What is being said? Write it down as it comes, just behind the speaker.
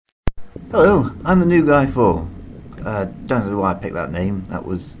Hello, I'm the new guy 4. Don't know why I picked that name. That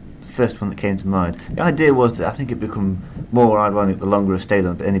was the first one that came to mind. The idea was that I think it'd become more ironic the longer I stayed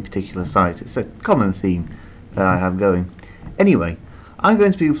on any particular site. It's a common theme that I have going. Anyway, I'm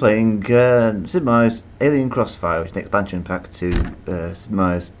going to be playing Sid Meier's Alien Crossfire, which is an expansion pack to Sid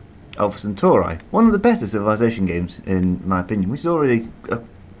Meier's Alpha Centauri. One of the better Civilization games, in my opinion, which is already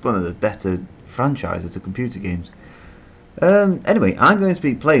one of the better franchises of computer games. Anyway, I'm going to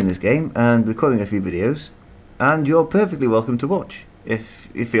be playing this game and recording a few videos, and you're perfectly welcome to watch if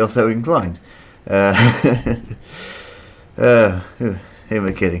you feel so inclined. Who am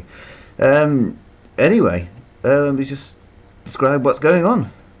I kidding? Anyway, let me just describe what's going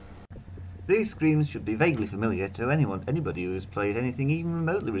on. These screens should be vaguely familiar to anybody who has played anything even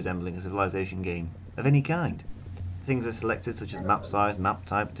remotely resembling a Civilization game of any kind. Things are selected such as map size, map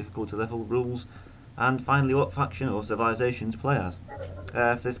type, difficulty level, rules, and finally what faction or civilization to play as.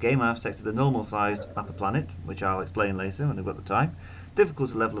 For this game I have selected the normal sized map of planet, which I'll explain later when I've got the time,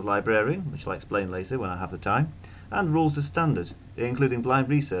 difficulty level of librarian, which I'll explain later when I have the time, and rules as standard, including blind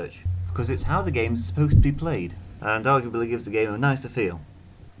research, because it's how the game is supposed to be played, and arguably gives the game a nicer feel,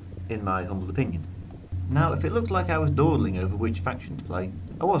 in my humble opinion. Now, if it looked like I was dawdling over which faction to play,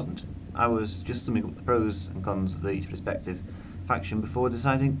 I wasn't. I was just summing up the pros and cons of each respective faction before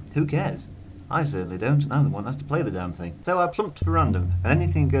deciding, who cares? I certainly don't, and I'm the one that has to play the damn thing. So I plumped for random, and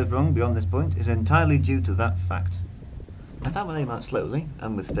anything that goes wrong beyond this point is entirely due to that fact. I type my name out slowly,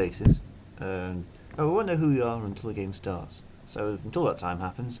 and with spaces. I won't know who you are until the game starts. So until that time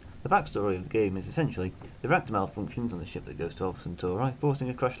happens, the backstory of the game is essentially the reactor malfunctions on the ship that goes to Alpha Centauri, forcing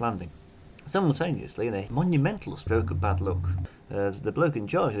a crash landing. Simultaneously, in a monumental stroke of bad luck, the bloke in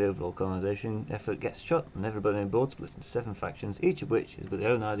charge of the overall colonisation effort gets shot, and everybody on board splits into 7 factions, each of which is with their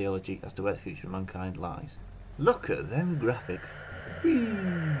own ideology as to where the future of mankind lies. Look at them graphics! Whee!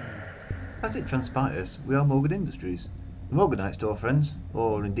 As it transpires, we are Morgan Industries, the Morganites to our friends,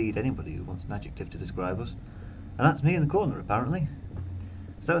 or indeed anybody who wants an adjective to describe us, and that's me in the corner apparently.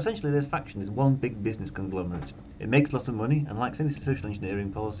 So essentially this faction is one big business conglomerate. It makes lots of money and likes any social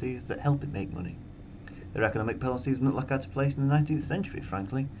engineering policies that help it make money. Their economic policies wouldn't look out of place in the 19th century,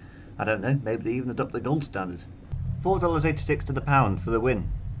 frankly. I don't know, maybe they even adopt the gold standard. $4.86 to the pound for the win.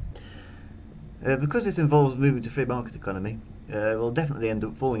 Because this involves moving to free market economy, we'll definitely end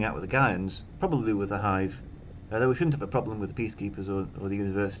up falling out with the Gaians, probably with the Hive, though we shouldn't have a problem with the Peacekeepers or the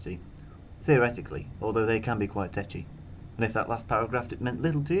University. Theoretically, although they can be quite tetchy. And if that last paragraph meant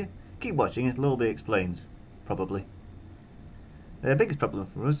little to you, keep watching, it'll all be explained. Probably. The biggest problem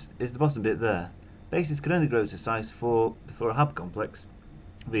for us is the bottom bit there. Bases can only grow to size 4 before a hub complex,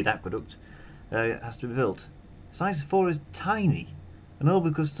 read aqueduct, has to be built. Size 4 is tiny, and all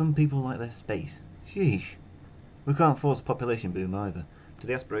because some people like their space. Sheesh. We can't force a population boom either. To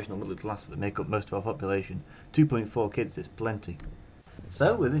the aspirational middle class that make up most of our population, 2.4 kids is plenty.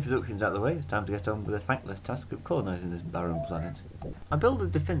 So, with introductions out of the way, it's time to get on with the thankless task of colonising this barren planet. I build a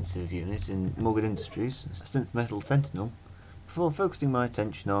defensive unit in Morgan Industries, a synth metal sentinel, before focusing my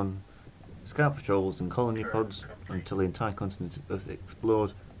attention on scout patrols and colony pods until the entire continent is both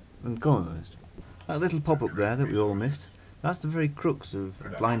explored and colonised. That little pop-up there that we all missed, that's the very crux of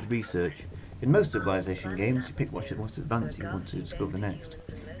blind research. In most civilization games, you pick what advance you want to discover next.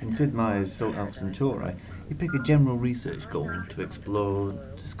 In Sid Meier's Alpha Centauri, you pick a general research goal to explore,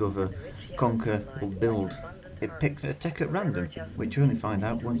 discover, conquer, or build. It picks a tech at random, which you only find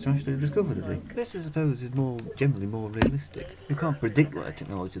out once you actually discover the thing. This, I suppose, is generally more realistic. You can't predict what the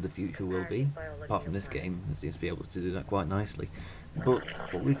technology of the future will be, apart from this game, that seems to be able to do that quite nicely. But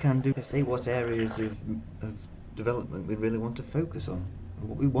what we can do is say what areas of development we really want to focus on, and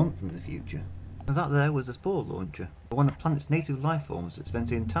what we want from the future. And that there was a spore launcher, one of the planet's native life forms that spent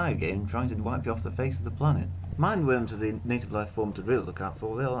the entire game trying to wipe you off the face of the planet. Mindworms are the native life form to really look out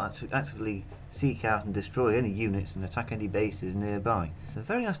for. They'll actively seek out and destroy any units and attack any bases nearby. A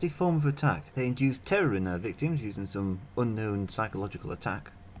very nasty form of attack. They induce terror in their victims using some unknown psychological attack.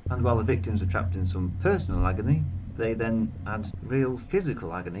 And while the victims are trapped in some personal agony, they then add real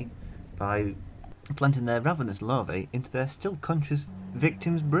physical agony by planting their ravenous larvae into their still conscious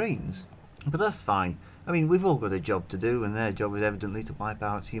victims' brains. But that's fine. I mean, we've all got a job to do, and their job is evidently to wipe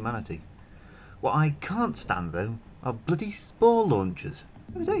out humanity. What I can't stand, though, are bloody spore launchers.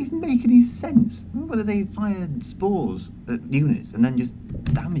 Does that even make any sense? Whether they fire spores at units and then just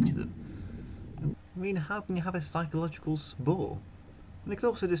damage them? I mean, how can you have a psychological spore? And they can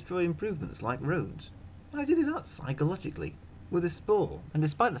also destroy improvements like roads. How do you do that psychologically? With a spore? And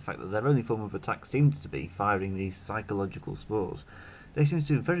despite the fact that their only form of attack seems to be firing these psychological spores, they seem to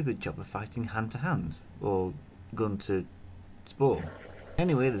do a very good job of fighting hand to hand, or gun to spore.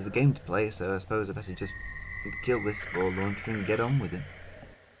 Anyway, there's a game to play, so I suppose I better just kill this ball launcher and get on with it.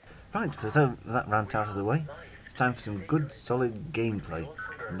 Right, so that rant out of the way, it's time for some good solid gameplay.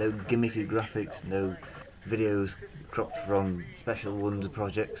 No gimmicky graphics, no videos cropped from special wonder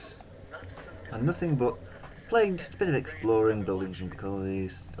projects, and nothing but playing just a bit of exploring, building some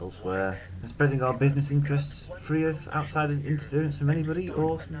colonies elsewhere, and spreading our business interests free of outside interference from anybody,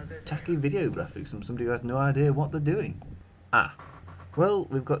 or some tacky video graphics from somebody who has no idea what they're doing. Well,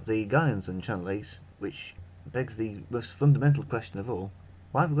 we've got the Gaians on Channel 8, which begs the most fundamental question of all.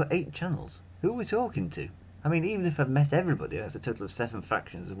 Why have we got 8 channels? Who are we talking to? I mean, even if I've met everybody, that's a total of 7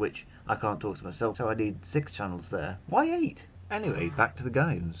 factions, of which I can't talk to myself, so I need 6 channels there. Why 8? Anyway, back to the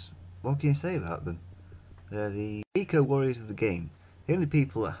Gaians. What can you say about them? They're the eco-warriors of the game. The only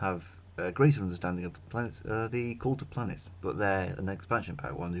people that have a greater understanding of the planets are the Cult of Planets, but they're an expansion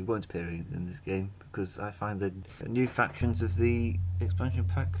pack one who won't appear in this game, because I find the new factions of the expansion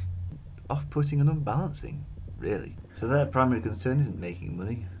pack off-putting and unbalancing, really. So their primary concern isn't making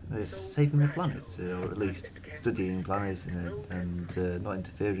money, it's saving the planet, or at least studying planets and not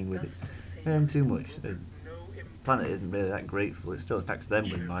interfering with it too much. The planet isn't really that grateful. It still attacks them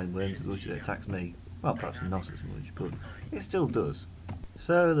with mind worms as much as it attacks me. Well, perhaps not as much, but it still does.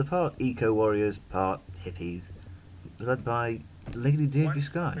 So they're part eco-warriors, part hippies, led by Lady Deirdre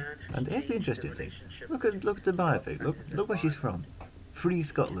Sky. And here's the interesting thing. Look at the biopic. Look where she's from. Free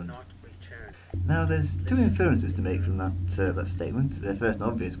Scotland. Now there's 2 inferences to make from that statement. The first and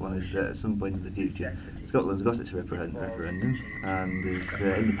obvious one is that at some point in the future Scotland's got its referendum and is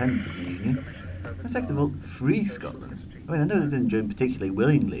independent of the Union. And second of all, free Scotland. I mean, I know they didn't join particularly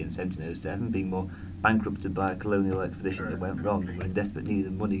willingly in 1707, being more bankrupted by a colonial expedition that went wrong and were in desperate need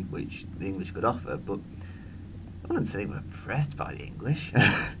of money which the English could offer, but I wouldn't say they were impressed by the English.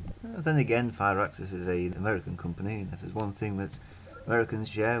 Then again, Firaxis is an American company, and if there's one thing that Americans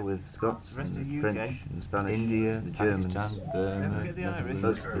share with Scots and French and Spanish, India, the Germans, Burma,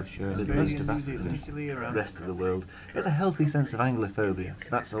 most of the rest of the world, there's a healthy sense of Anglophobia.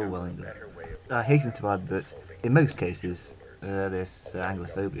 That's all well and good. I hasten to add that in most cases this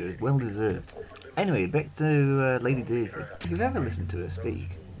Anglophobia is well deserved. Anyway, back to Lady Deirdre. If you've ever listened to her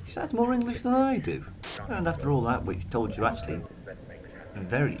speak, she sounds more English than I do. And after all that, which told you actually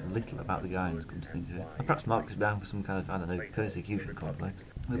very little about the Gaians, come to think of it. And perhaps marks down for some kind of, I don't know, persecution complex.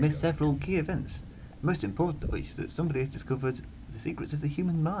 We missed several key events, the most important of which is that somebody has discovered the secrets of the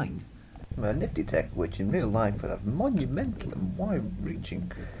human mind. A nifty tech which in real life would have monumental and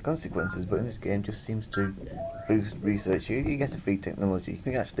wide-reaching consequences, but in this game just seems to boost research. You get a free technology, you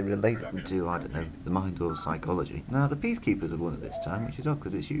can actually relate it to, I don't know, the mind or psychology. Now the Peacekeepers have won at this time, which is odd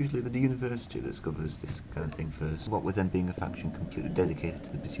because it's usually the university that discovers this kind of thing first, what with them being a faction completely dedicated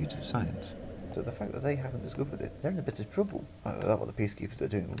to the pursuit of science. So the fact that they haven't discovered it, they're in a bit of trouble. That's what the Peacekeepers are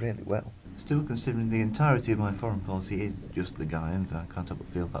doing really well. Still, considering the entirety of my foreign policy is just the Gaians, I can't help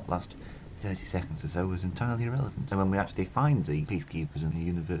but feel that last 30 seconds or so was entirely irrelevant. And when we actually find the Peacekeepers in the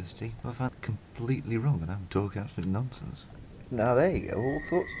university, I find it completely wrong and I'm talking absolute nonsense. Now there you go,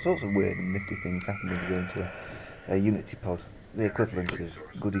 all sorts of weird and nifty things happen when you go into a Unity pod. The equivalent of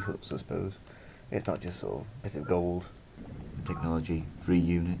goody huts, I suppose. It's not just sort of a bit of gold, technology, free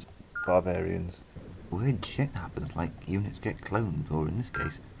unit, barbarians. Weird shit happens, like units get cloned, or in this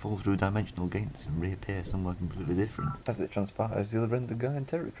case, fall through dimensional gates and reappear somewhere completely different, as it transpires the other end of Gaian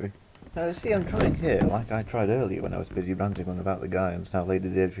territory. Now, see, I'm trying here, like I tried earlier when I was busy ranting on about the Gaians, how Lady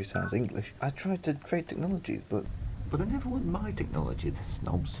Deirdre sounds English. I tried to trade technologies, but I never want my technology, the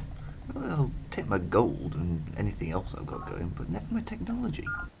snobs. Well, I'll take my gold and anything else I've got going, but never my technology.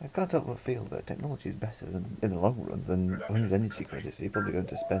 I can't help but feel that technology is better than, in the long run, than 100 energy credits you're probably going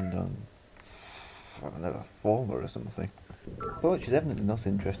to spend on, I don't know, a former or something. But she's evidently not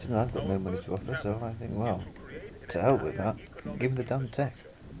interested and I've got no money to offer, so I think, well, to hell with that, give me the damn tech.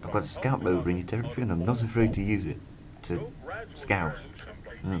 I've got a scout rover in your territory and I'm not afraid to use it. To scout.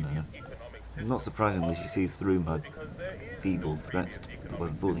 I don't know. Not surprisingly, she sees through my feeble threats to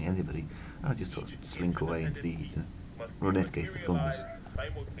bullying anybody. I just sort of slink away into the ether, or in this case the fungus.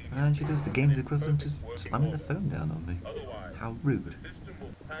 And she does the game's equivalent of slamming the phone down on me. How rude.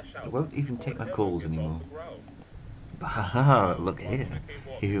 I won't even take my calls anymore. Bah, look here.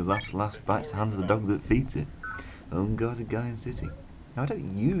 He who laughs last bites the hand of the dog that feeds it. Unguarded Gaian City. Now, I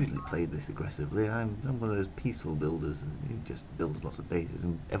don't usually play this aggressively. I'm one of those peaceful builders who just builds lots of bases,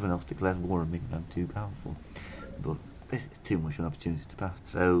 and everyone else declares war on me when I'm too powerful. But this is too much an opportunity to pass.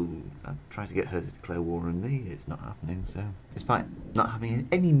 So I try to get her to declare war on me. It's not happening. So, despite not having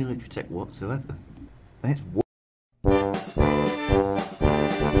any military tech whatsoever, and it's war.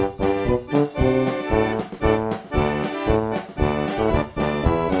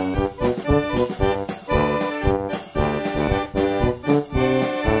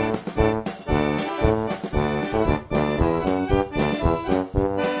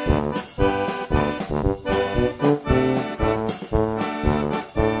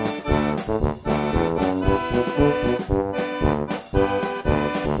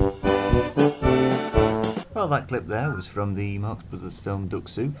 that clip there was from the Marx Brothers film Duck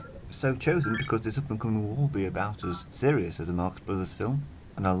Soup, so chosen because this up-and-coming war will be about as serious as a Marx Brothers film,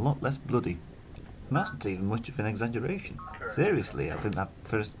 and a lot less bloody. And that's not even much of an exaggeration. Seriously, I think that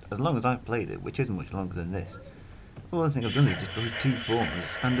for as long as I've played it, which isn't much longer than this, all I think I've done is just build 2 formers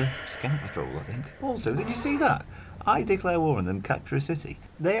and a scout patrol, I think. Also, did you see that? I declare war on them, capture a city.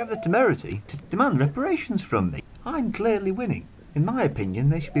 They have the temerity to demand reparations from me. I'm clearly winning. In my opinion,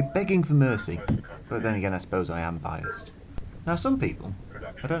 they should be begging for mercy. But then again, I suppose I am biased. Now, some people,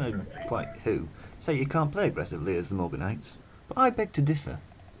 I don't know quite who, say you can't play aggressively as the Morganites. But I beg to differ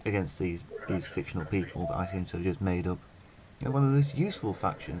against these fictional people that I seem to have just made up. They're one of the most useful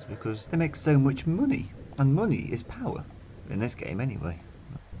factions because they make so much money. And money is power. In this game, anyway.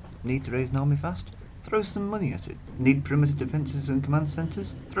 Need to raise an army fast? Throw some money at it. Need perimeter defences and command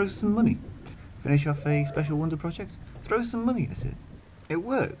centres? Throw some money. Finish off a special wonder project? Throw some money at it. It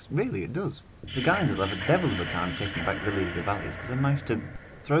works, really it does. The guys will have a devil of a time taking back the Lily Valleys because I managed to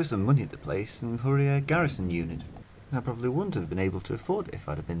throw some money at the place and hurry a garrison unit. I probably wouldn't have been able to afford it if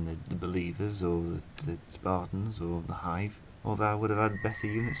I'd have been the Believers or the Spartans or the Hive, although I would have had better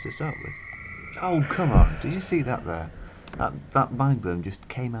units to start with. Oh, come on, did you see that there? That mindworm just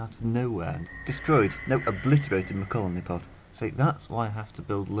came out of nowhere and destroyed, no, obliterated my colony pod. See, that's why I have to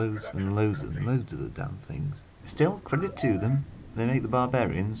build loads and loads and loads of the damn things. Still, credit to them, they make the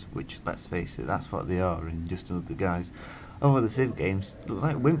barbarians, which, let's face it, that's what they are in just another guise, over the Civ games, look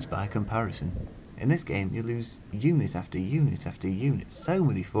like wimps by comparison. In this game, you lose unit after unit after unit, so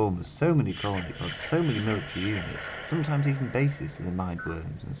many formers, so many colony pods, so many military units, sometimes even bases to the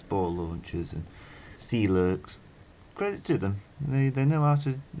mindworms and spore launchers and sea lurks. Credit to them, they know how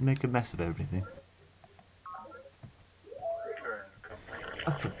to make a mess of everything.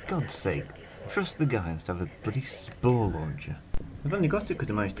 Oh, for God's sake, trust the guys to have a bloody spore launcher. I've only got it because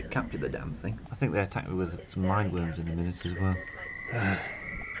I managed to capture the damn thing. I think they attacked me with some mindworms in a minute as well.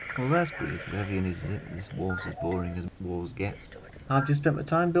 Well, that's brief, if ever you needed it. This war's as boring as wars get. I've just spent my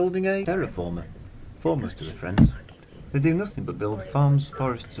time building a terraformer. Foremost to the friends. They do nothing but build farms,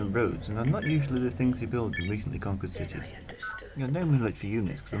 forests and roads, and are not usually the things you build in recently conquered cities. You know, no military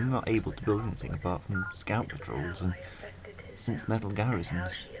units, because I'm not able to build anything apart from scout patrols and synth metal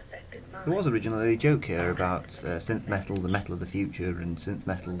garrisons. There was originally a joke here about synth metal, the metal of the future, and synth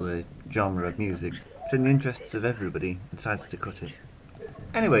metal, the genre of music, but in the interests of everybody, I decided to cut it.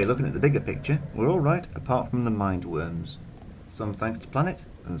 Anyway, looking at the bigger picture, we're alright apart from the mindworms. Some thanks to Planet,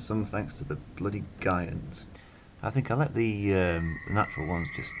 and some thanks to the bloody Gaians. I think I let the natural ones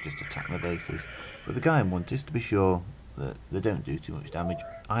just attack my bases, but the Gaian ones, just to be sure that they don't do too much damage,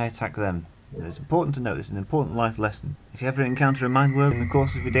 I attack them. And it's important to note, it's an important life lesson. If you ever encounter a mindworm in the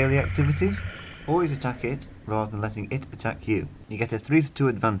course of your daily activities, always attack it rather than letting it attack you. You get a 3-to-2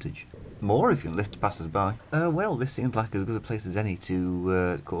 advantage. More if you enlist passers-by. Well, this seems like as good a place as any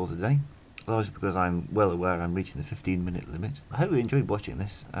to call it a day. Largely because I'm well aware I'm reaching the 15-minute limit. I hope you enjoyed watching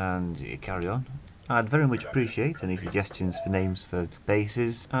this, and you carry on. I'd very much appreciate any suggestions for names for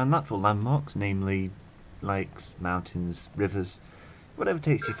bases and natural landmarks, namely lakes, mountains, rivers, whatever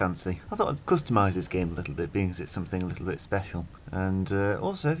takes your fancy. I thought I'd customise this game a little bit, being as it's something a little bit special. And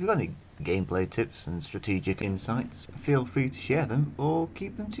also, if you've got any gameplay tips and strategic insights, feel free to share them or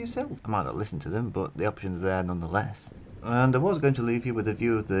keep them to yourself. I might not listen to them, but the option's there nonetheless. And I was going to leave you with a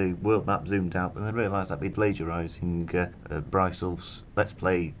view of the world map zoomed out, but I realised I'd be plagiarising Bryce Ulf's Let's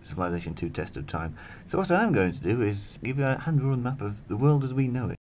Play Civilization 2 Test of Time. So what I am going to do is give you a hand-drawn map of the world as we know it.